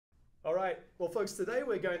right. Well, folks, today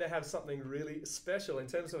we're going to have something really special in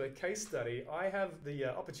terms of a case study. I have the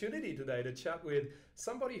opportunity today to chat with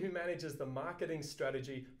somebody who manages the marketing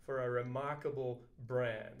strategy for a remarkable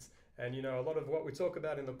brand. And you know, a lot of what we talk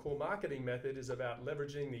about in the core marketing method is about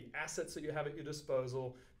leveraging the assets that you have at your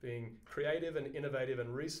disposal, being creative and innovative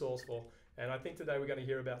and resourceful. And I think today we're going to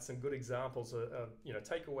hear about some good examples of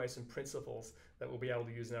take away some principles that we'll be able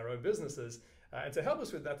to use in our own businesses. And to help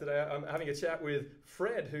us with that today, I'm having a chat with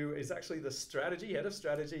Fred, who is actually the head of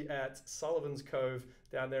strategy at Sullivans Cove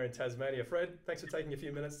down there in Tasmania. Fred, thanks for taking a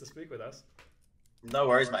few minutes to speak with us. No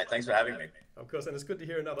worries, mate. Thanks for having me. Of course, and it's good to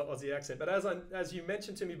hear another Aussie accent. But as you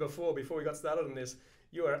mentioned to me before we got started on this,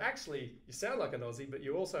 you sound like an Aussie, but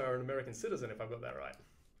you also are an American citizen, if I've got that right.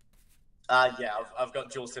 Yeah, I've got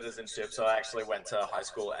dual citizenship, so I actually went to high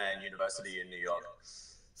school and university in New York.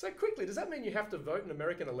 So quickly, does that mean you have to vote in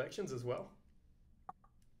American elections as well?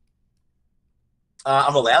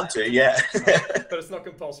 I'm allowed to, yeah. But it's not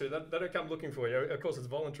compulsory. They don't come looking for you. Of course, it's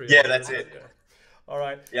voluntary. Yeah, that's it. Yeah. All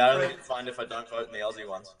right. Yeah, I don't get fined if I don't vote in the Aussie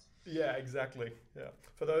ones. Yeah, exactly. Yeah.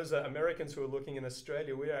 For those Americans who are looking in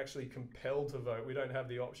Australia, we are actually compelled to vote. We don't have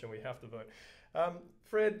the option. We have to vote.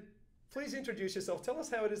 Fred, please introduce yourself. Tell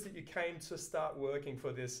us how it is that you came to start working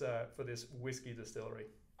for this whiskey distillery.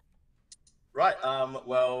 Right.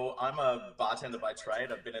 Well, I'm a bartender by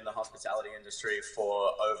trade. I've been in the hospitality industry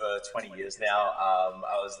for over 20 years now.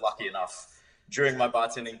 I was lucky enough during my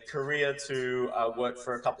bartending career to work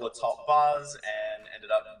for a couple of top bars and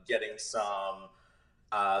ended up getting some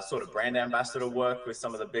sort of brand ambassador work with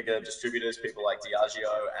some of the bigger distributors, people like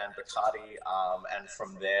Diageo and Bacardi. And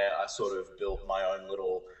from there, I sort of built my own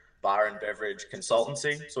little bar and beverage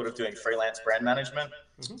consultancy, sort of doing freelance brand management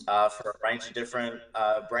for a range of different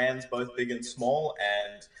brands, both big and small.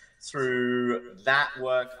 And through that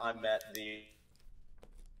work, I met the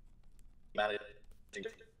managing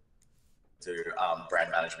to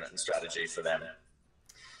brand management and strategy for them.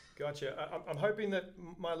 Gotcha. I'm hoping that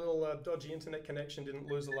my little dodgy internet connection didn't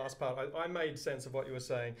lose the last part. I made sense of what you were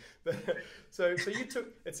saying. But so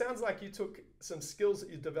it sounds like you took some skills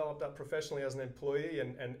that you developed up professionally as an employee,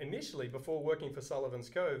 and initially, before working for Sullivans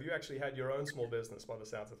Cove, you actually had your own small business by the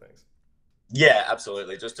sounds of things. Yeah,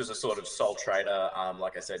 absolutely. Just as a sort of sole trader,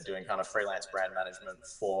 like I said, doing kind of freelance brand management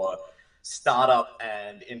for startup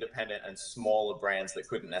and independent and smaller brands that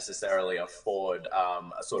couldn't necessarily afford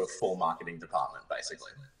a sort of full marketing department,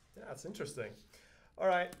 basically. Yeah, that's interesting. All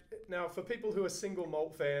right. Now, for people who are single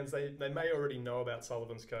malt fans, they may already know about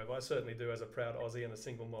Sullivans Cove. I certainly do as a proud Aussie and a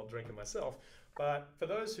single malt drinker myself. But for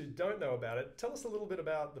those who don't know about it, tell us a little bit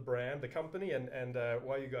about the brand, the company, and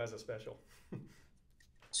why you guys are special.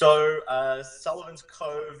 So Sullivans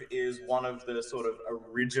Cove is one of the sort of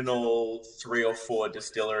original 3 or 4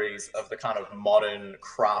 distilleries of the kind of modern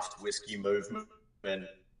craft whiskey movement.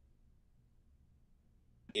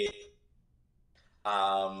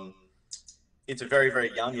 It's a very,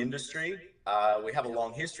 very young industry. We have a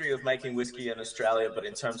long history of making whiskey in Australia, but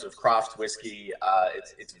in terms of craft whiskey,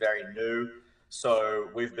 it's very new. So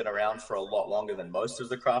we've been around for a lot longer than most of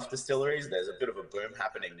the craft distilleries. There's a bit of a boom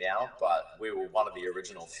happening now, but we were one of the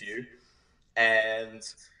original few. And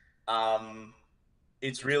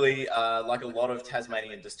it's really like a lot of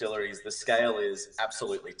Tasmanian distilleries, the scale is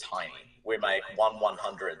absolutely tiny. We make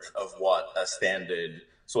 1/100th of what a standard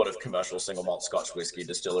sort of commercial single malt Scotch whiskey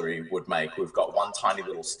distillery would make. We've got one tiny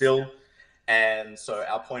little still. And so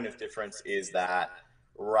our point of difference is that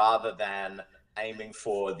rather than aiming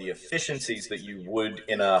for the efficiencies that you would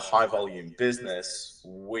in a high volume business,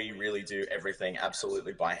 we really do everything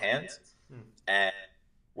absolutely by hand. And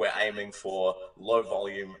we're aiming for low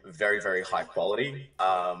volume, very, very high quality.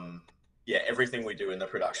 Yeah, everything we do in the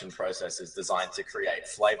production process is designed to create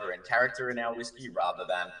flavor and character in our whiskey rather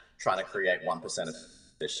than trying to create 1% of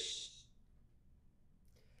this.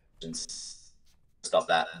 Stop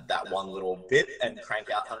that one little bit and crank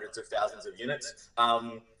out hundreds of thousands of units.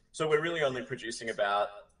 So we're really only producing about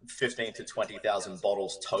 15 to 20,000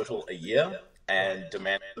 bottles total a year, and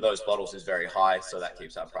demand for those bottles is very high, so that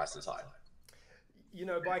keeps our prices high. You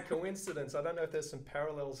know, by coincidence, I don't know if there's some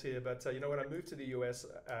parallels here, but you know, when I moved to the US,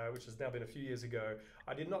 which has now been a few years ago,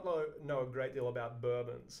 I did not know a great deal about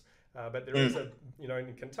bourbons. But there is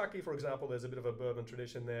in Kentucky, for example, there's a bit of a bourbon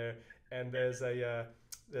tradition there, and there's a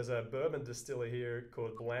bourbon distiller here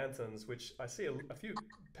called Blanton's, which I see a few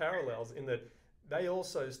parallels in that they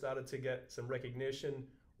also started to get some recognition,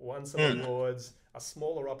 won some awards, a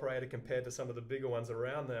smaller operator compared to some of the bigger ones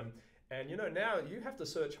around them. And you know, now you have to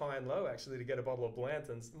search high and low actually to get a bottle of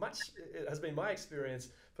Blanton's. It has been my experience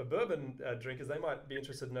for bourbon drinkers. They might be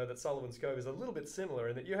interested to know that Sullivans Cove is a little bit similar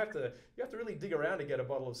in that you have to really dig around to get a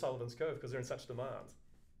bottle of Sullivans Cove because they're in such demand.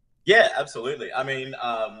 Yeah, absolutely. I mean,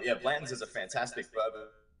 yeah, Blanton's is a fantastic bourbon,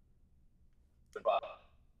 but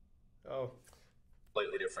Oh,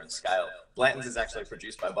 completely different scale. Blanton's is actually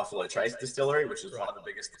produced by Buffalo Trace Distillery, which is right, one of the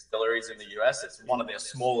biggest distilleries in the US. It's one of their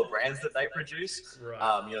smaller brands that they produce.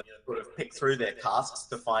 right, Sort of pick through their casks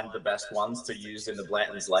to find the best ones to use in the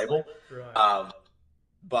Blanton's label. right. Um,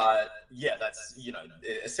 but yeah, that's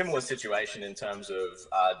a similar situation in terms of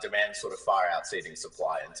demand sort of far exceeding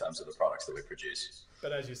supply in terms of the products that we produce.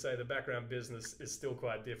 But as you say, the background business is still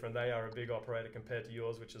quite different. They are a big operator compared to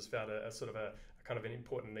yours, which has found a sort of a kind of an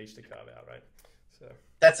important niche to carve out, right? So,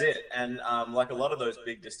 That's it. And like a lot of those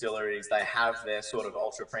big distilleries, they have their sort of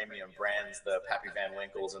ultra premium brands, the Pappy Van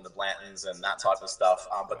Winkles and the Blantons and that type of stuff.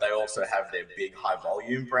 But they also have their big high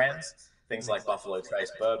volume brands, things like Buffalo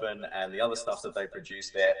Trace Bourbon and the other stuff that they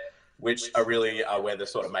produce there, which are really where they're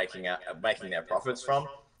sort of making their profits from.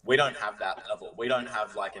 We don't have that level. We don't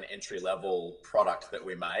have like an entry level product that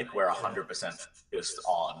we make. We're yeah, 100% focused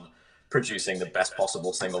on producing the best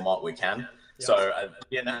possible single malt we can. yeah. So,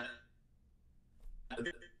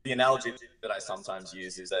 the analogy that I sometimes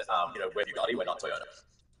use is that we're Bugatti, we're not Toyota.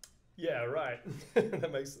 Yeah, right.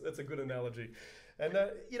 That's a good analogy. And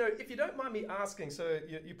if you don't mind me asking, so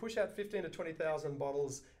you push out 15 to 20,000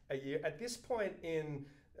 bottles a year. At this point in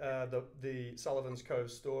the Sullivans Cove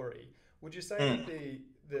story, would you say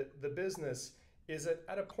that the business is it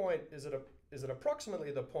at a point? Is it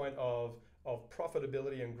approximately the point of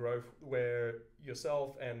profitability and growth where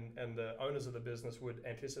yourself and the owners of the business would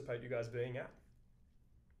anticipate you guys being at?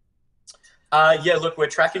 Yeah, look, we're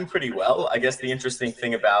tracking pretty well. I guess the interesting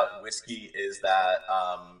thing about whiskey is that,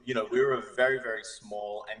 we were a very, very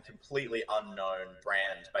small and completely unknown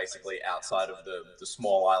brand, basically outside of the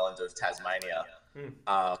small island of Tasmania. Hmm.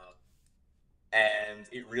 And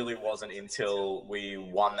it really wasn't until we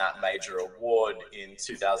won that major award in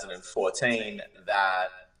 2014 that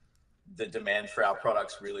the demand for our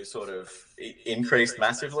products really sort of increased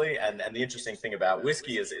massively. And the interesting thing about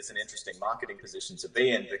whiskey is it's an interesting marketing position to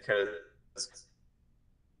be in because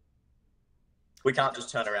we can't just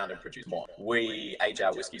turn around and produce more. We age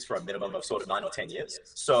our whiskies for a minimum of sort of 9 or 10 years.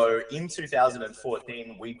 So in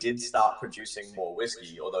 2014, we did start producing more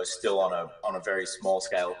whiskey, although still on a very small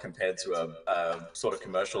scale compared to a sort of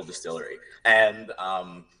commercial distillery. And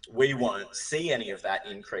we won't see any of that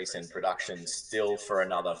increase in production still for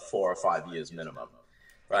another 4 or 5 years minimum,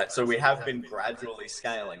 right? So we have been gradually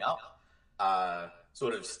scaling up.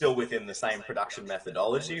 Sort of still within the same production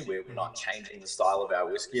methodology. We're not changing the style of our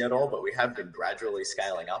whiskey at all, but we have been gradually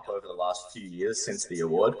scaling up over the last few years since the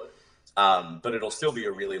award. But it'll still be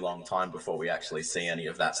a really long time before we actually see any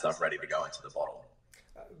of that stuff ready to go into the bottle.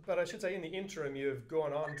 But I should say, in the interim, you've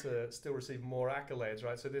gone on to still receive more accolades,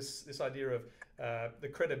 right? So this idea of the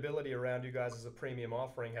credibility around you guys as a premium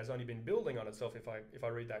offering has only been building on itself, if I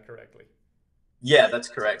read that correctly. Yeah, that's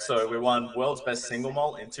correct. So we won World's Best Single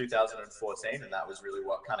Malt in 2014, and that was really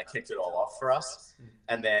what kind of kicked it all off for us.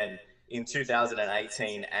 And then in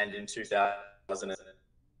 2018 and in 2000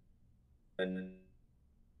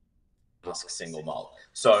 single malt.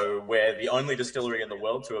 So we're the only distillery in the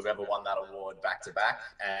world to have ever won that award back to back,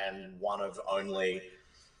 and one of only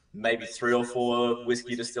maybe 3 or 4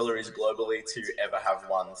 whiskey distilleries globally to ever have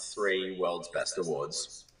won 3 World's Best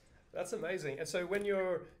awards. That's amazing. And so when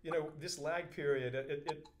you're, this lag period,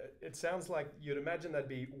 it sounds like you'd imagine that'd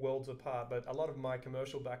be worlds apart, but a lot of my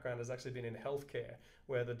commercial background has actually been in healthcare,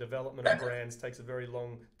 where the development of brands takes a very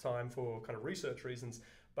long time for kind of research reasons.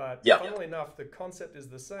 But funnily enough, the concept is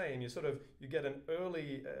the same. You get an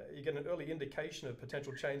early indication of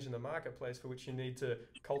potential change in the marketplace for which you need to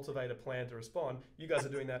cultivate a plan to respond. You guys are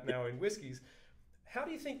doing that now in whiskies. How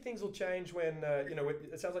do you think things will change when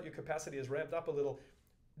it sounds like your capacity has ramped up a little?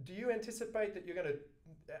 Do you anticipate that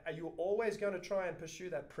are you always going to try and pursue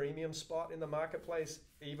that premium spot in the marketplace,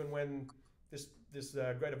 even when this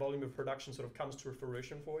greater volume of production sort of comes to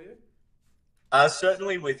fruition for you?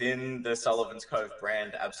 Certainly within the Sullivans Cove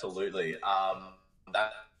brand, absolutely.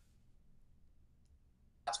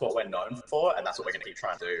 That's what we're known for, and that's what we're going to keep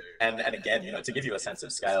trying to do. And again, to give you a sense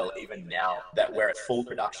of scale, even now that we're at full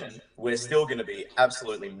production, we're still going to be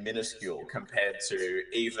absolutely minuscule compared to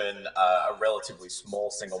even a relatively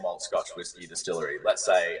small single malt Scotch whiskey distillery. Let's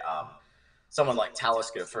say someone like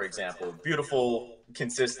Talisker, for example, beautiful,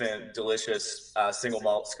 consistent, delicious single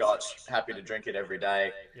malt Scotch, happy to drink it every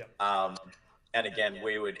day. Yep. And again,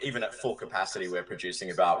 we would, even at full capacity, we're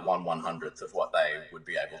producing about 1/100th of what they would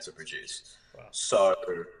be able to produce. Wow. So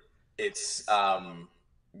it's,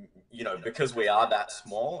 because we are that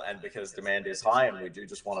small and because demand is high and we do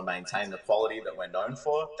just want to maintain the quality that we're known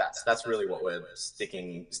for, that's really what we're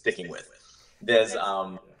sticking with. There's,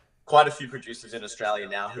 quite a few producers in Australia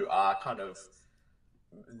now who are kind of,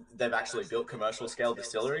 they've actually built commercial scale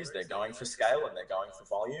distilleries. They're going for scale and they're going for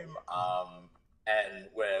volume. And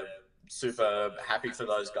we're super happy for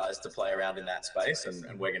those guys to play around in that space.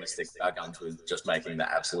 And we're going to stick our guns with just making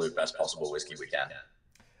the absolute best possible whiskey we can.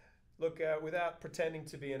 Look, without pretending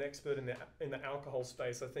to be an expert in the alcohol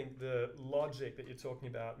space, I think the logic that you're talking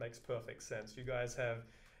about makes perfect sense. You guys have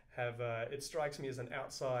it strikes me as an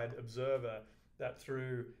outside observer that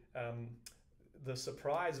through the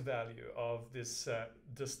surprise value of this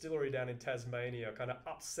distillery down in Tasmania, kind of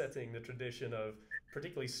upsetting the tradition of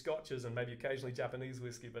particularly Scotches and maybe occasionally Japanese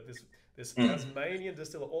whiskey, but this Tasmanian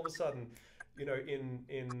distiller, all of a sudden, you know,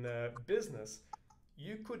 in business,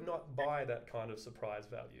 you could not buy that kind of surprise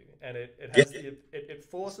value, and it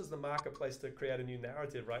forces the marketplace to create a new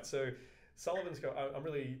narrative, right? So Sullivans Cove, I'm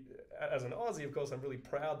really, as an Aussie, of course, I'm really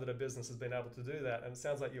proud that a business has been able to do that, and it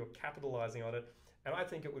sounds like you're capitalizing on it. And I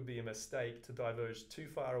think it would be a mistake to diverge too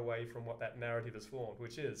far away from what that narrative has formed,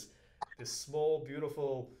 which is this small,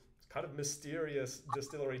 beautiful, kind of mysterious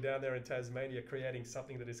distillery down there in Tasmania creating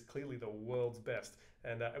something that is clearly the world's best.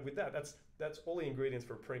 And with that, that's all the ingredients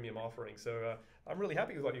for a premium offering. So I'm really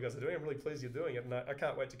happy with what you guys are doing. I'm really pleased you're doing it, and I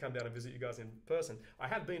can't wait to come down and visit you guys in person. I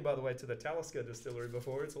have been, by the way, to the Talisker distillery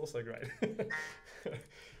before. It's also great.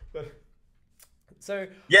 But so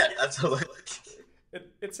yeah, absolutely.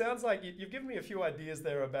 It sounds like you've given me a few ideas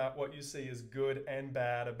there about what you see as good and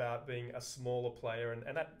bad about being a smaller player,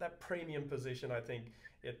 and that premium position. I think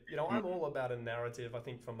I'm all about a narrative, I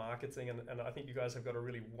think, for marketing, and I think you guys have got a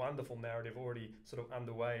really wonderful narrative already sort of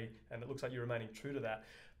underway, and it looks like you're remaining true to that.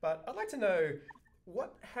 But I'd like to know,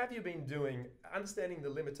 what have you been doing, understanding the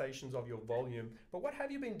limitations of your volume, but what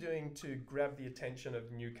have you been doing to grab the attention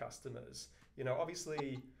of new customers? You know,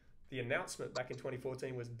 obviously the announcement back in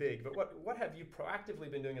 2014 was big, but what have you proactively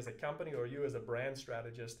been doing as a company, or you as a brand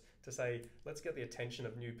strategist, to say, let's get the attention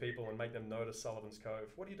of new people and make them notice Sullivans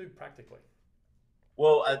Cove? What do you do practically?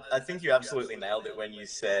 Well, I think you absolutely nailed it when you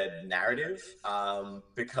said narrative,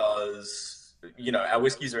 because, you know, our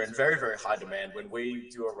whiskeys are in very, very high demand. When we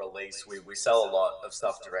do a release, we sell a lot of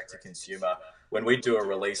stuff direct to consumer. When we do a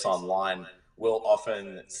release online, we'll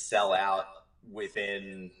often sell out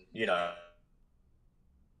within, you know,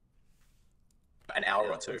 an hour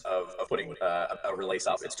or two of putting a release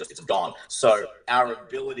up. It's gone. So our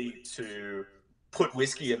ability to put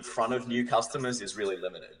whiskey in front of new customers is really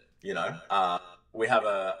limited. You know, we have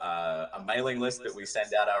a mailing list that we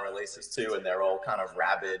send out our releases to, and they're all kind of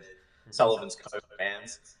rabid Sullivans Cove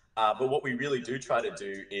fans. But what we really do try to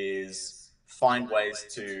do is find ways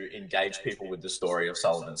to engage people with the story of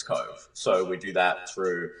Sullivans Cove. So we do that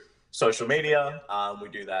through social media, we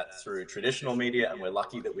do that through traditional media, and we're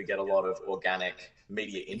lucky that we get a lot of organic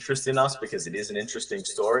media interest in us because it is an interesting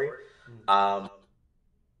story.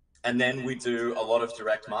 And then we do a lot of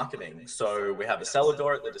direct marketing. So we have a cellar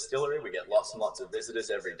door at the distillery. We get lots and lots of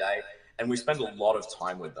visitors every day, and we spend a lot of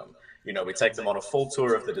time with them. You know, we take them on a full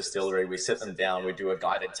tour of the distillery. We sit them down. We do a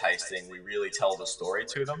guided tasting. We really tell the story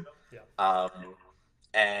to them. Yeah.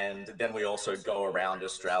 And then we also go around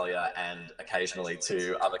Australia and occasionally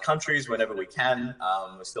to other countries whenever we can.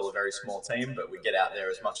 We're still a very small team, but we get out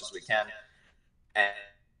there as much as we can.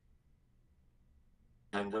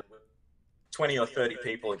 And we're 20 or 30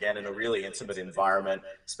 people, again, in a really intimate environment,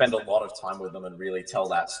 spend a lot of time with them and really tell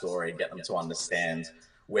that story, get them to understand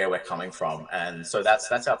where we're coming from. And so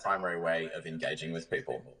that's our primary way of engaging with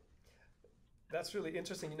people. That's really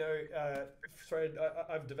interesting. You know, Fred,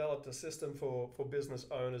 I've developed a system for business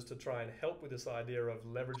owners to try and help with this idea of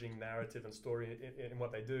leveraging narrative and story in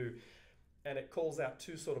what they do. And it calls out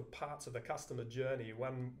two sort of parts of the customer journey.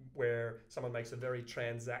 One where someone makes a very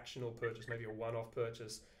transactional purchase, maybe a one-off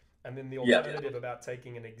purchase. And then the alternative about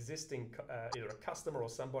taking an existing, either a customer or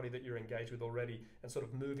somebody that you're engaged with already, and sort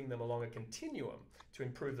of moving them along a continuum to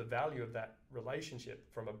improve the value of that relationship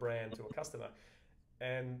from a brand to a customer.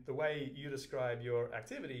 And the way you describe your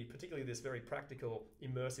activity, particularly this very practical,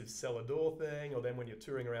 immersive cellar door thing, or then when you're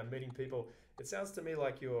touring around meeting people, it sounds to me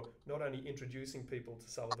like you're not only introducing people to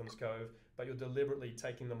Sullivans Cove, but you're deliberately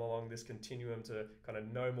taking them along this continuum to kind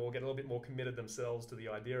of know more, get a little bit more committed themselves to the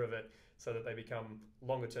idea of it, so that they become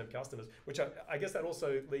longer term customers, which I guess that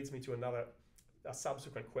also leads me to a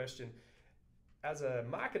subsequent question. As a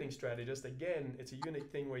marketing strategist, again, it's a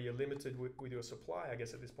unique thing where you're limited with your supply, I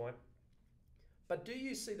guess, at this point. But do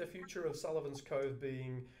you see the future of Sullivans Cove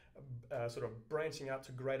being sort of branching out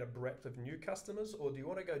to greater breadth of new customers, or do you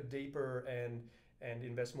want to go deeper and and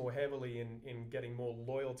invest more heavily in getting more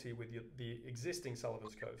loyalty with the existing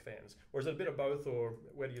Sullivans Cove fans? Or is it a bit of both, or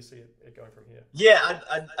where do you see it going from here? Yeah,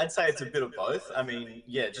 I'd say it's a bit of both. I mean,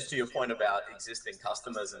 yeah, just to your point about existing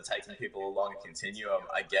customers and taking people along a continuum,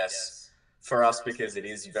 I guess for us, because it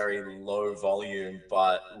is very low volume,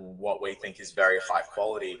 but what we think is very high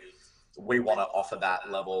quality, we want to offer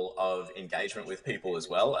that level of engagement with people as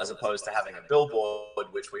well, as opposed to having a billboard,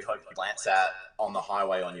 which we hope you glance at on the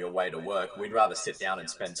highway on your way to work. We'd rather sit down and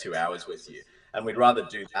spend 2 hours with you. And we'd rather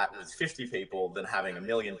do that with 50 people than having 1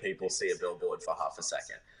 million people see a billboard for half a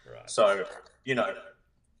second. Right. So, you know,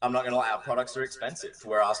 I'm not going to lie, our products are expensive.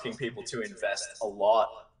 We're asking people to invest a lot.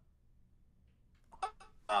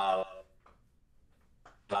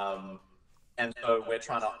 And so we're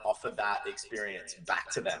trying to offer that experience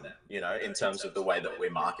back to them, you know, in terms of the way that we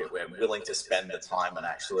market. We're willing to spend the time and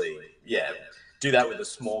actually, do that with a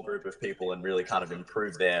small group of people and really kind of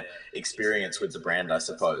improve their experience with the brand, I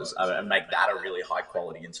suppose, and make that a really high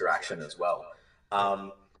quality interaction as well.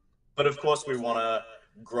 But of course, we want to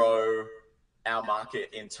grow our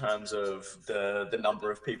market in terms of the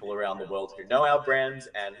number of people around the world who know our brand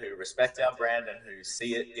and who respect our brand and who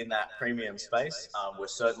see it in that premium space. We're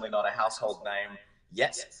certainly not a household name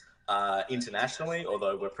yet internationally,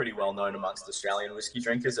 although we're pretty well known amongst Australian whiskey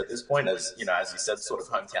drinkers at this point, as you know, as you said, sort of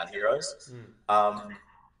hometown heroes.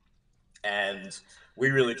 And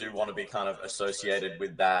we really do want to be kind of associated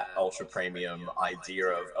with that ultra premium idea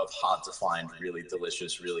of hard to find, really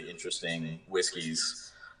delicious, really interesting whiskeys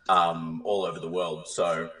all over the world.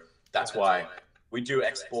 So that's why we do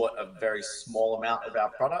export a very small amount of our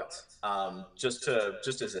product, just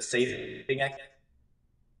as a seeding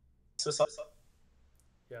exercise.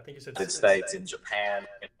 Yeah, I think you said United States, in Japan,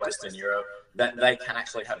 in Western Europe, that they can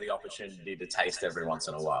actually have the opportunity to taste every once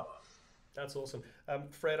in a while. That's awesome.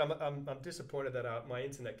 Fred, I'm disappointed that my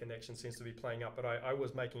internet connection seems to be playing up, but I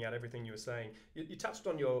was making out everything you were saying. You touched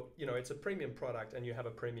on it's a premium product and you have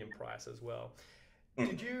a premium price as well.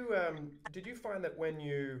 Did you find that when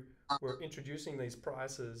you were introducing these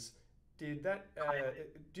prices, do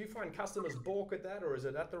you find customers balk at that, or is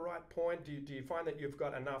it at the right point? Do you find that you've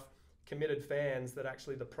got enough committed fans that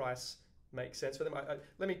actually the price makes sense for them?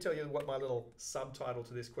 Let me tell you what my little subtitle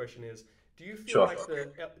to this question is. Do you feel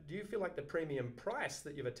like the premium price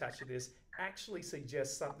that you've attached to this actually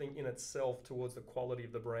suggests something in itself towards the quality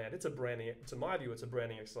of the brand? It's a branding, to my view, it's a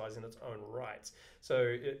branding exercise in its own right.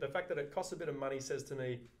 So the fact that it costs a bit of money says to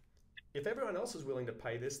me, if everyone else is willing to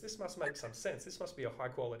pay this must make some sense. This must be a high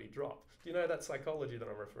quality drop. Do you know that psychology that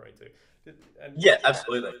I'm referring to? Yeah,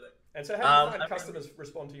 absolutely. And so how do you find customers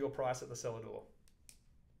respond to your price at the cellar door?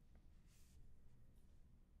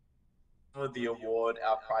 For the award,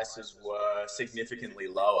 our prices were significantly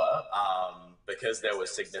lower because there was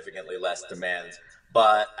significantly less demand.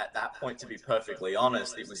 But at that point, to be perfectly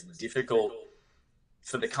honest, it was difficult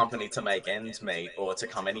for the company to make ends meet or to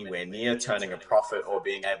come anywhere near turning a profit or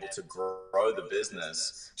being able to grow the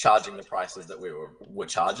business, charging the prices that we were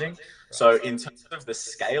charging. So in terms of the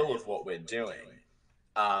scale of what we're doing,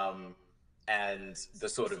 and the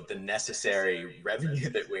sort of the necessary revenue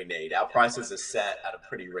that we need, our prices are set at a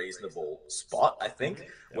pretty reasonable spot, I think,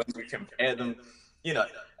 when we compare them. You know,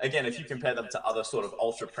 again, if you compare them to other sort of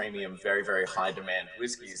ultra premium, very, very high demand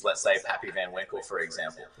whiskeys, let's say Pappy Van Winkle, for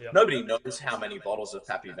example, nobody knows how many bottles of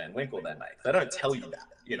Pappy Van Winkle they make. They don't tell you that,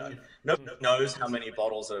 you know. Nobody knows how many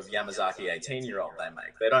bottles of Yamazaki 18-year-old they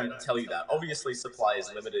make. They don't tell you that. Obviously, supply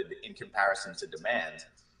is limited in comparison to demand.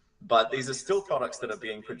 But these are still products that are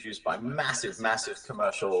being produced by massive, massive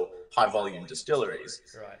commercial high-volume distilleries.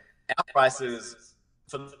 Right. Our prices,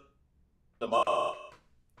 for the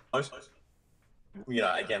most, you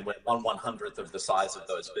know, again, we're 1/100th of the size of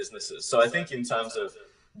those businesses. So I think in terms of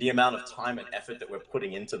the amount of time and effort that we're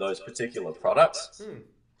putting into those particular products,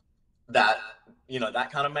 that, you know,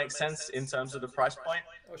 that kind of makes sense in terms of the price point.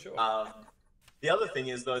 Oh, sure. The other thing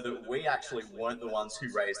is, though, that we actually weren't the ones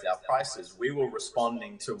who raised our prices. We were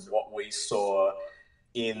responding to what we saw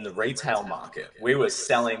in the retail market. We were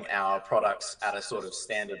selling our products at a sort of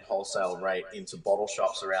standard wholesale rate into bottle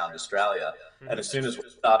shops around Australia. And as soon as we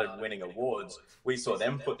started winning awards, we saw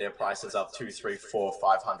them put their prices up 200, 300, 400,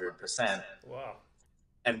 500%. Wow.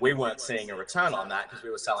 And we weren't seeing a return on that because we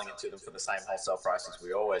were selling it to them for the same wholesale price as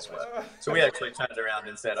we always were. So we actually turned around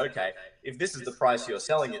and said, okay, if this is the price you're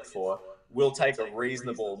selling it for, we'll take a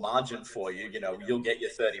reasonable margin for you. You know, you'll get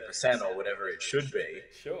your 30% or whatever it should be.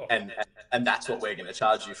 Sure. And that's what we're going to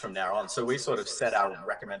charge you from now on. So we sort of set our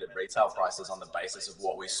recommended retail prices on the basis of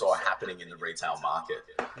what we saw happening in the retail market.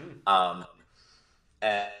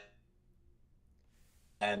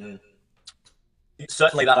 And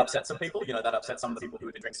certainly that upsets some people. You know, that upsets some of the people who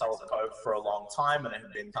had been drinking Sullivans Cove for a long time and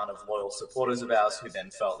have been kind of loyal supporters of ours, who then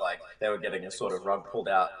felt like they were getting a sort of rug pulled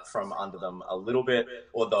out from under them a little bit.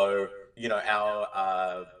 Although, you know,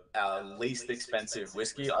 our least expensive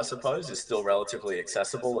whiskey, I suppose, is still relatively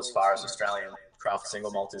accessible as far as Australian craft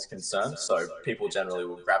single malt is concerned. So people generally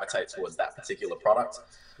will gravitate towards that particular product.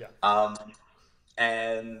 Yeah.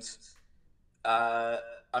 And I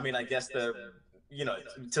mean, I guess you know,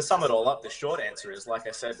 to sum it all up, the short answer is, like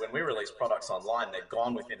I said, when we release products online, they're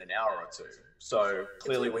gone within an hour or two. So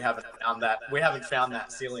clearly we haven't found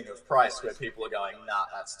that ceiling of price where people are going, nah,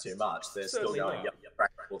 that's too much. They're Certainly still going, not. yeah,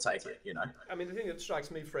 we'll take it, you know. I mean, the thing that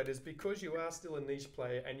strikes me, Fred, is because you are still a niche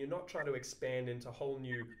player and you're not trying to expand into whole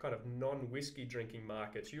new kind of non-whiskey drinking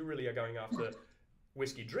markets, you really are going after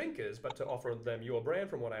whiskey drinkers, but to offer them your brand,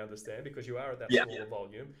 from what I understand, because you are at that smaller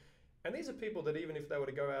volume. And these are people that even if they were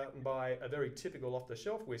to go out and buy a very typical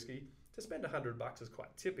off-the-shelf whiskey, to spend $100 is quite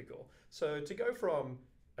typical. So to go from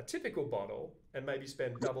a typical bottle and maybe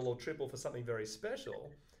spend double or triple for something very special,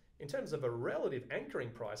 in terms of a relative anchoring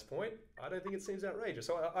price point, I don't think it seems outrageous.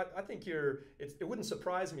 So I think it wouldn't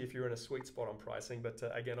surprise me if you're in a sweet spot on pricing, but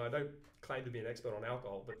again, I don't claim to be an expert on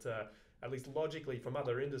alcohol, but at least logically from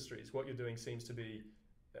other industries, what you're doing seems to be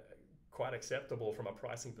quite acceptable from a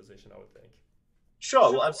pricing position, I would think.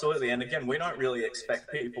 Sure, well, absolutely. And again, we don't really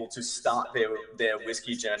expect people to start their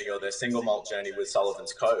whiskey journey or their single malt journey with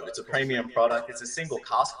Sullivans Cove. It's a premium product. It's a single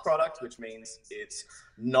cask product, which means it's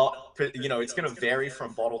not, you know, it's going to vary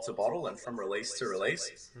from bottle to bottle and from release to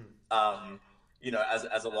release. You know,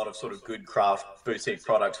 as a lot of sort of good craft boutique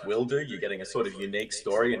products will do, you're getting a sort of unique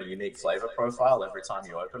story and a unique flavor profile every time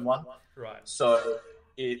you open one. Right. So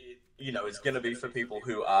you know, it's going to be for people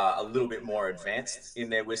who are a little bit more advanced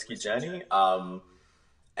in their whiskey journey.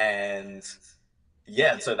 And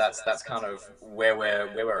yeah, so that's kind of where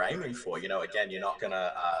we're aiming for. You know, again, you're not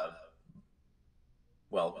gonna,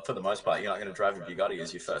 well, for the most part, you're not gonna drive a Bugatti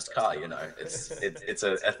as your first car. You know, it's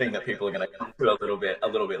a thing that people are gonna come to a little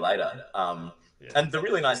bit later. And the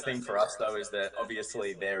really nice thing for us though is that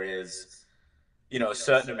obviously there is, you know, a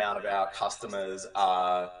certain amount of our customers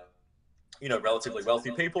are, you know, relatively wealthy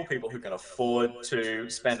people who can afford to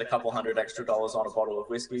spend a couple $100 extra on a bottle of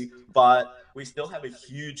whiskey, but we still have a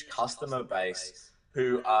huge customer base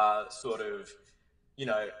who are sort of, you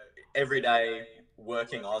know, everyday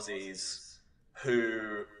working Aussies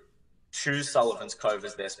who choose Sullivans Cove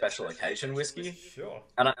as their special occasion whiskey. Sure.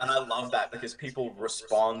 And I love that because people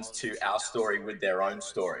respond to our story with their own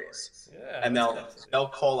stories. Yeah, and they'll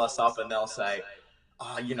call us up and they'll say,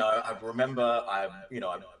 oh, you know, I remember I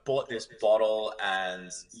bought this bottle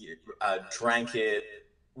and drank it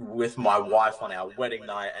with my wife on our wedding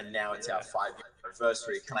night, and now it's our 5-year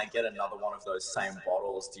anniversary. Can I get another one of those same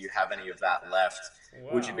bottles? Do you have any of that left?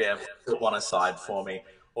 Wow. Would you be able to put one aside for me?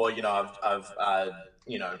 Or, you know, I've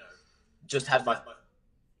you know, just had my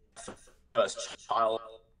first child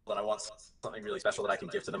and I want something really special that I can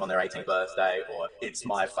give to them on their 18th birthday, or it's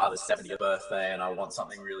my father's 70th birthday and I want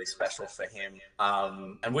something really special for him.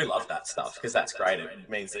 And we love that stuff because that's great. It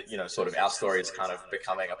means that, you know, sort of our story is kind of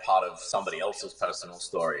becoming a part of somebody else's personal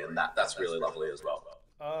story, and that's really lovely as well.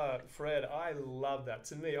 Fred, I love that.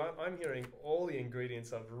 To me, I'm hearing all the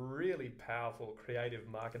ingredients of really powerful, creative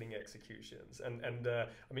marketing executions. And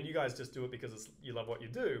I mean, you guys just do it because you love what you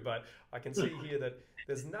do, but I can see here that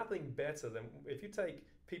there's nothing better than if you take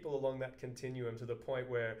people along that continuum to the point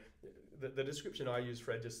where the description I use,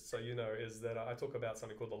 Fred, just so you know, is that I talk about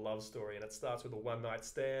something called the love story, and it starts with a one-night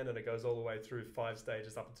stand and it goes all the way through 5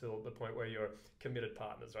 stages up until the point where you're committed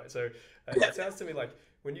partners, right? So it sounds to me like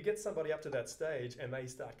when you get somebody up to that stage and they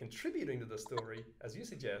start contributing to the story, as you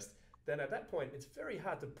suggest, then at that point it's very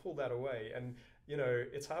hard to pull that away. And you know,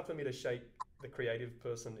 it's hard for me to shake the creative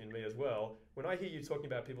person in me as well. When I hear you talking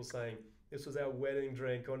about people saying, this was our wedding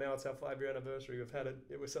drink, or now it's our 5-year anniversary,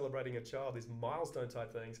 we're celebrating a child, these milestone type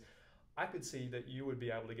things, I could see that you would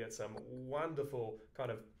be able to get some wonderful kind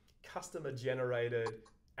of customer generated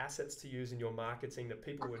assets to use in your marketing that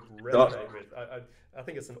people would resonate with. I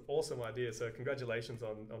think it's an awesome idea. So congratulations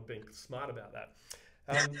on being smart about that.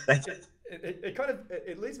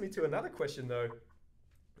 It leads me to another question though.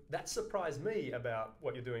 That surprised me about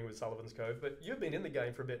what you're doing with Sullivans Cove, but you've been in the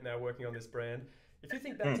game for a bit now working on this brand. If you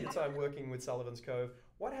think back to your time working with Sullivans Cove,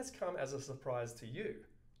 what has come as a surprise to you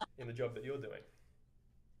in the job that you're doing?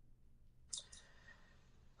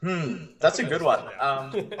 That's a good one.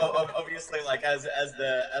 Obviously, like as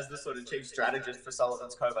the sort of chief strategist for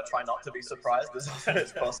Sullivans Cove, I try not to be surprised as often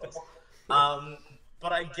as possible.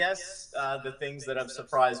 But I guess the things that have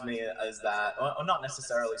surprised me is that, or not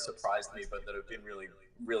necessarily surprised me, but that have been really,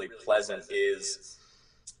 really pleasant is,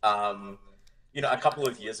 a couple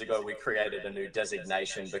of years ago, we created a new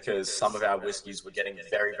designation because some of our whiskies were getting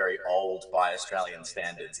very, very old by Australian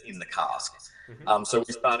standards in the cask. So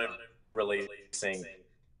we started releasing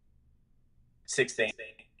 16,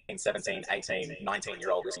 17, 18,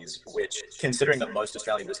 19-year-old whiskies, which, considering that most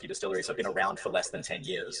Australian whiskey distilleries have been around for less than 10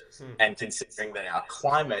 years, and considering that our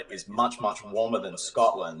climate is much, much warmer than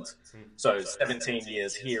Scotland, so 17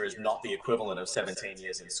 years here is not the equivalent of 17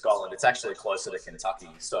 years in Scotland. It's actually closer to Kentucky.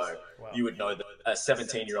 So you would know that a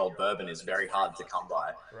 17-year-old bourbon is very hard to come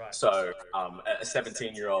by. Right. So a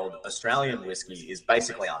 17-year-old Australian whiskey is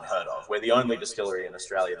basically unheard of. We're the only distillery in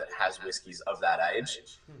Australia that has whiskies of that age.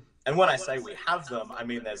 And when I say we have them, I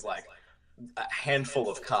mean there's like a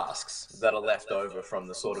handful of casks that are left over from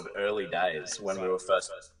the sort of early days when we were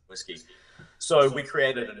first whiskey. So we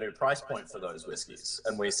created a new price point for those whiskies.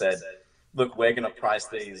 And we said, look, we're going to price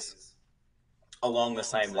these along the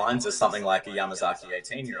same lines as something like a Yamazaki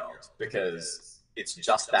 18-year-old, because it's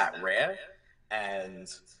just that rare. And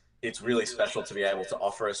it's really special to be able to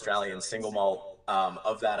offer Australian single malt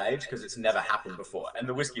of that age, because it's never happened before. And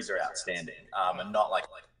the whiskies are outstanding, and not like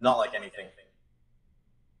anything.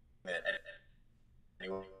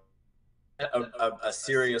 A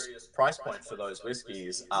serious price point for those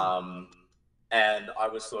whiskies. And I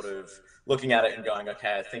was sort of looking at it and going,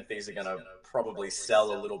 okay, I think these are going to probably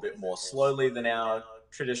sell a little bit more slowly than our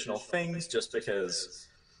traditional things, just because,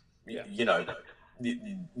 it's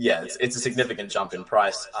a significant jump in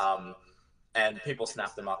price. And people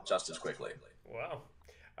snap them up just as quickly. Wow.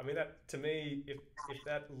 I mean, that to me, if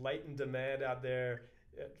that latent demand out there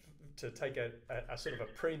to take a sort of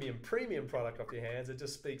a premium product off your hands, it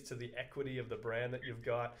just speaks to the equity of the brand that you've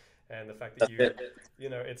got, and the fact that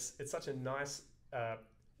it's such a nice,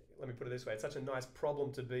 let me put it this way, it's such a nice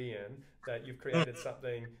problem to be in, that you've created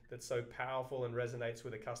something that's so powerful and resonates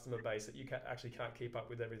with a customer base that you actually can't keep up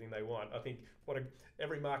with everything they want. I think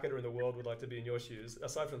every marketer in the world would like to be in your shoes,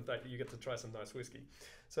 aside from the fact that you get to try some nice whiskey.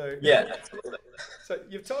 So yeah, absolutely. So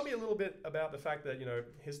you've told me a little bit about the fact that,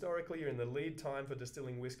 historically you're in the lead time for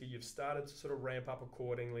distilling whiskey. You've started to sort of ramp up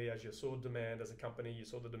accordingly as you saw demand as a company. You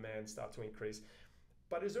saw the demand start to increase.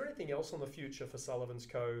 But is there anything else on the future for Sullivans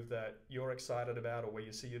Cove that you're excited about, or where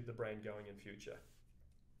you see the brand going in future?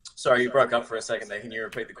 Sorry, you broke up for a second there. Can you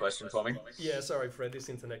repeat the question for me? Yeah, sorry, Fred. This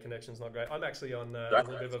internet connection's not great. I'm actually on a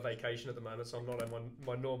little bit of a vacation at the moment, so I'm not on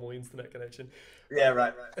my normal internet connection. Yeah,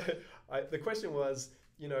 right. The question was,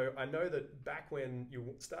 I know that back when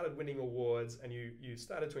you started winning awards and you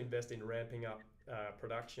started to invest in ramping up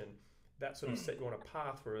production, that sort of set you on a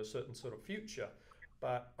path for a certain sort of future.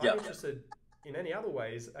 But I'm interested in any other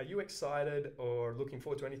ways. Are you excited or looking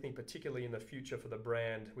forward to anything particularly in the future for the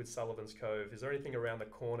brand with Sullivans Cove? Is there anything around the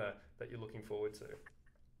corner that you're looking forward to?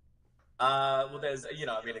 Well, there's,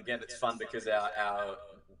 again, it's fun because our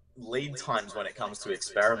lead times when it comes to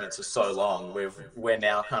experiments are so long. We're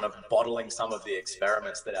now kind of bottling some of the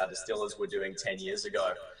experiments that our distillers were doing 10 years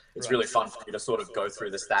ago. It's really fun for me to sort of go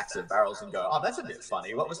through the stacks of barrels and go, oh, that's a bit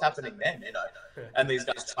funny. What was happening then, And these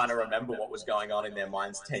guys trying to remember what was going on in their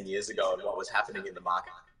minds 10 years ago and what was happening in the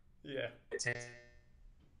market. Yeah. 10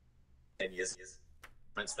 years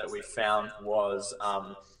that we found was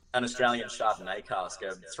an Australian Chardonnay cask,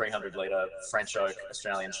 a 300-litre French oak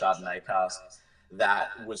Australian Chardonnay cask that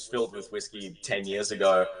was filled with whiskey 10 years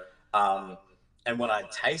ago. And when I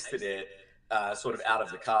tasted it, sort of out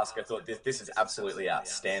of the cask, I thought this is absolutely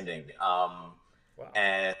outstanding. Wow.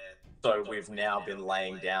 And so we've now been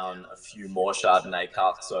laying down a few more Chardonnay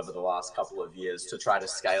casks over the last couple of years to try to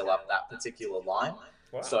scale up that particular line.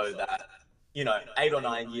 Wow. So that, 8 or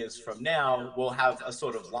 9 years from now, we'll have a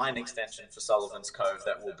sort of line extension for Sullivans Cove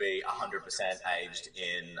that will be 100% aged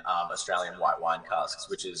in Australian white wine casks,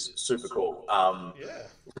 which is super cool.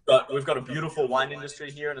 We've got a beautiful wine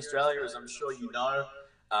industry here in Australia, as I'm sure you know.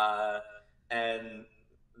 And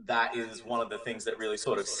that is one of the things that really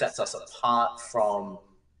sort of sets us apart from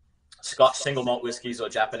Scotch single malt whiskies or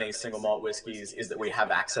Japanese single malt whiskies, is that we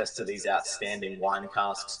have access to these outstanding wine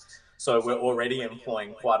casks. So we're already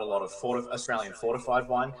employing quite a lot of Australian fortified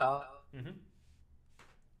wine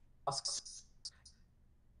casks.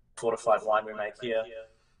 Fortified wine we make here.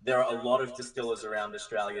 There are a lot of distillers around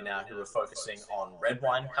Australia now who are focusing on red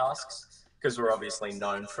wine casks, because we're obviously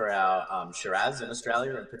known for our Shiraz in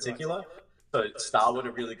Australia in particular. So Starwood,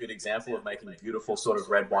 a really good example of making beautiful sort of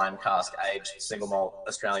red wine cask aged single malt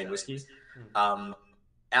Australian whiskey.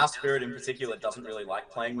 Our spirit in particular doesn't really like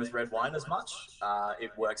playing with red wine as much.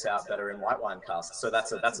 It works out better in white wine casks. So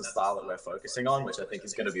that's a style that we're focusing on, which I think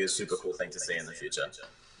is going to be a super cool thing to see in the future.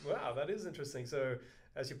 Wow, that is interesting. So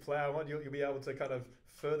as you plow on, you'll be able to kind of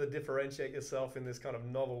further differentiate yourself in this kind of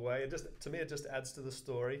novel way. It just, to me, it just adds to the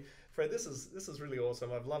story. Fred, this is really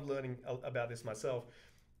awesome. I've loved learning about this myself.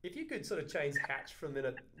 If you could sort of change hats for a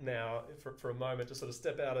minute now, for a moment, to sort of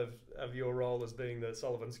step out of your role as being the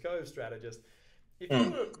Sullivans Cove strategist, if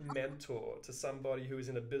you were a mentor to somebody who is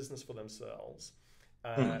in a business for themselves,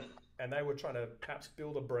 and they were trying to perhaps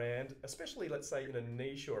build a brand, especially let's say in a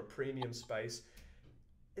niche or a premium space,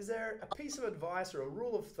 is there a piece of advice or a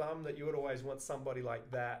rule of thumb that you would always want somebody like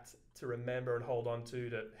that to remember and hold on to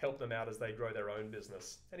help them out as they grow their own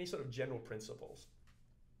business? Any sort of general principles?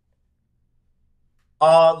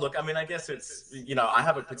 Look, I mean, I guess it's, I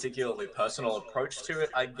have a particularly personal approach to it,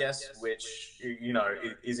 I guess, which,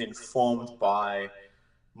 is informed by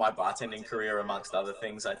my bartending career, amongst other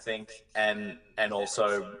things, I think, and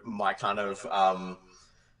also my kind of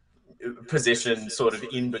position sort of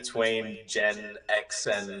in between Gen X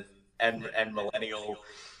and millennial,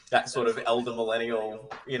 that sort of elder millennial,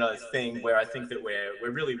 thing, where I think that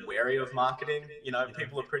we're really wary of marketing.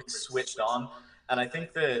 People are pretty switched on, and I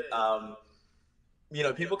think that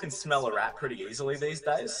people can smell a rat pretty easily these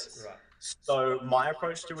days. Right. So my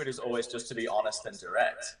approach to it is always just to be honest and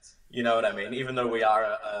direct. You know what I mean? Even though we are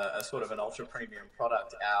a sort of an ultra premium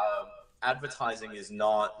product, our advertising is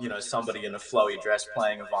not, somebody in a flowy dress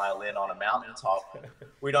playing a violin on a mountaintop.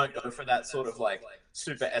 We don't go for that sort of like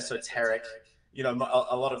super esoteric,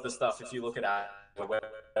 a lot of the stuff, if you look at our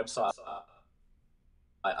website,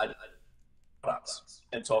 I products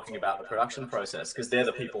and talking about the production process, because they're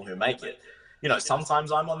the people who make it.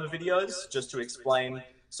 Sometimes I'm on the videos just to explain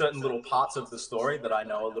certain little parts of the story that I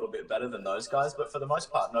know a little bit better than those guys, but for the most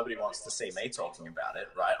part, nobody wants to see me talking about it,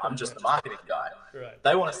 right? I'm just the marketing guy. Right.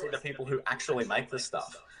 They want to see the people who actually make the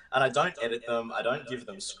stuff. And I don't edit them. I don't give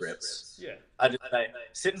them scripts. Yeah. I just say,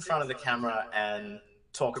 sit in front of the camera and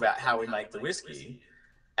talk about how we make the whiskey.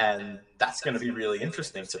 And that's going to be really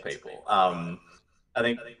interesting to people. I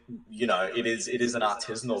think, it is an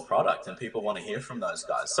artisanal product and people want to hear from those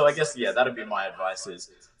guys. So I guess, that'd be my advice, is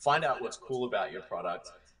find out what's cool about your product,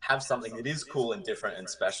 have something that is cool and different and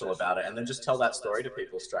special about it, and then just tell that story to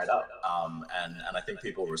people straight up. And I think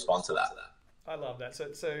people respond to that. I love that.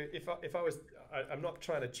 So if I was, I'm not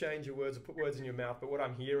trying to change your words or put words in your mouth, but what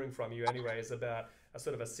I'm hearing from you anyway is about a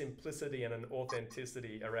sort of a simplicity and an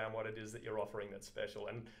authenticity around what it is that you're offering that's special.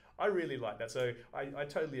 And I really like that. So I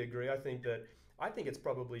totally agree. I think it's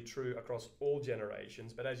probably true across all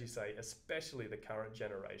generations, but as you say, especially the current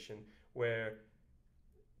generation, where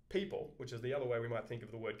people, which is the other way we might think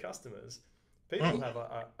of the word customers, people have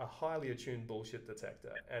a highly attuned bullshit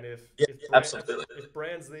detector. And if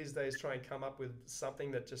brands these days try and come up with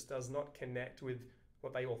something that just does not connect with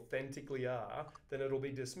what they authentically are, then it'll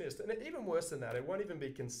be dismissed. And even worse than that, it won't even be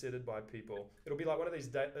considered by people. It'll be like one of these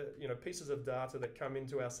pieces of data that come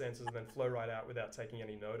into our senses and then flow right out without taking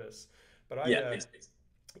any notice. But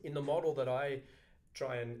in the model that I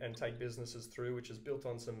try and take businesses through, which is built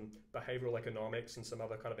on some behavioral economics and some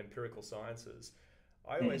other kind of empirical sciences,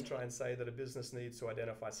 I always try and say that a business needs to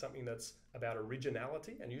identify something that's about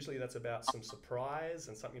originality, and usually that's about some surprise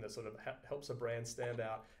and something that sort of helps a brand stand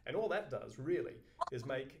out. And all that does really is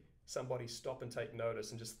make somebody stop and take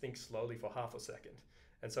notice and just think slowly for half a second.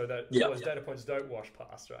 And so that those data points don't wash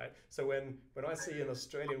past, right? So when I see an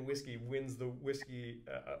Australian whiskey wins the whiskey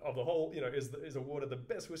of the whole, is awarded the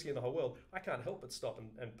best whiskey in the whole world, I can't help but stop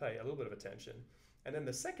and pay a little bit of attention. And then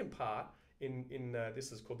the second part in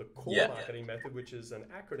this is called the core marketing method, which is an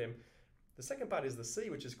acronym. The second part is the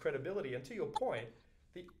C, which is credibility. And to your point,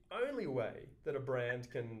 the only way that a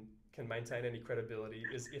brand can maintain any credibility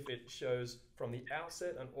is if it shows from the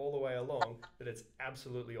outset and all the way along that it's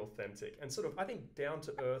absolutely authentic. And sort of, I think down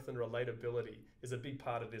to earth and relatability is a big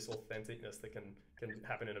part of this authenticness that can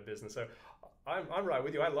happen in a business. So I'm right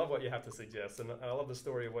with you. I love what you have to suggest, and I love the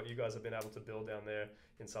story of what you guys have been able to build down there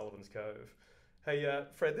in Sullivans Cove. Hey,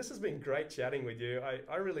 Fred, this has been great chatting with you.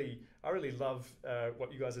 I really love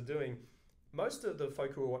what you guys are doing. Most of the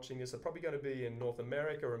folk who are watching this are probably going to be in North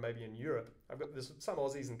America or maybe in Europe. There's some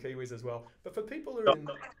Aussies and Kiwis as well. But for people who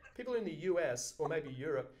are in the US or maybe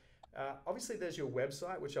Europe, obviously there's your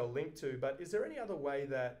website, which I'll link to. But is there any other way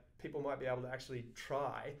that people might be able to actually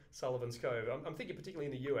try Sullivans Cove? I'm thinking particularly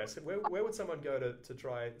in the US. Where would someone go to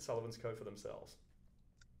try Sullivans Cove for themselves?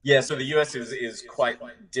 Yeah, so the US is quite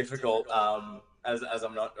difficult, as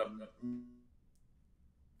I'm not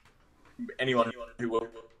anyone who will.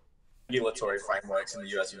 Regulatory frameworks in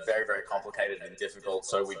the US are very, very complicated and difficult,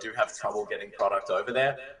 so we do have trouble getting product over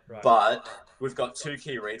there. Right. But we've got two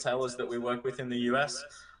key retailers that we work with in the US.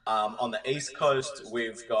 On the East Coast,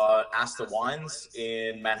 we've got Astor Wines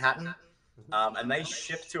in Manhattan, and they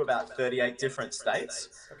ship to about 38 different states.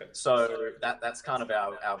 Okay. So that's kind of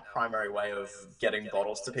our primary way of getting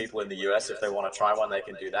bottles to people in the US. If they want to try one, they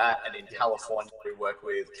can do that. And in California, we work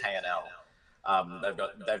with K&L.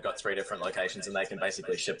 They've got 3 different locations, and they can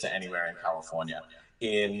basically ship to anywhere in California.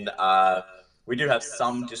 We do have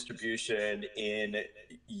some distribution in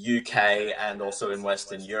UK and also in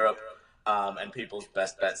Western Europe. And people's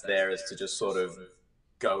best bets there is to just sort of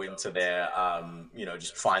go into their,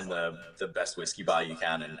 just find the best whiskey bar you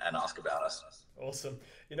can and ask about us. Awesome.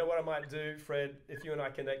 You know what I might do, Fred? If you and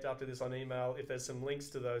I connect after this on email, if there's some links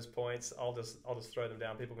to those points, I'll just throw them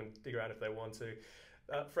down. People can figure out if they want to.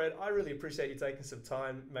 Fred, I really appreciate you taking some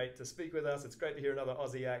time, mate, to speak with us. It's great to hear another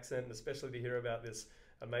Aussie accent, and especially to hear about this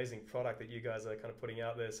amazing product that you guys are kind of putting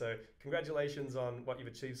out there. So congratulations on what you've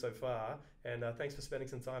achieved so far, and thanks for spending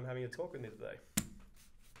some time having a talk with me today.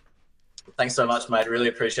 Thanks so much, mate. Really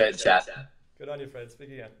appreciate the chat. Good on you, Fred.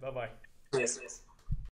 Speak again. Bye-bye. Yes.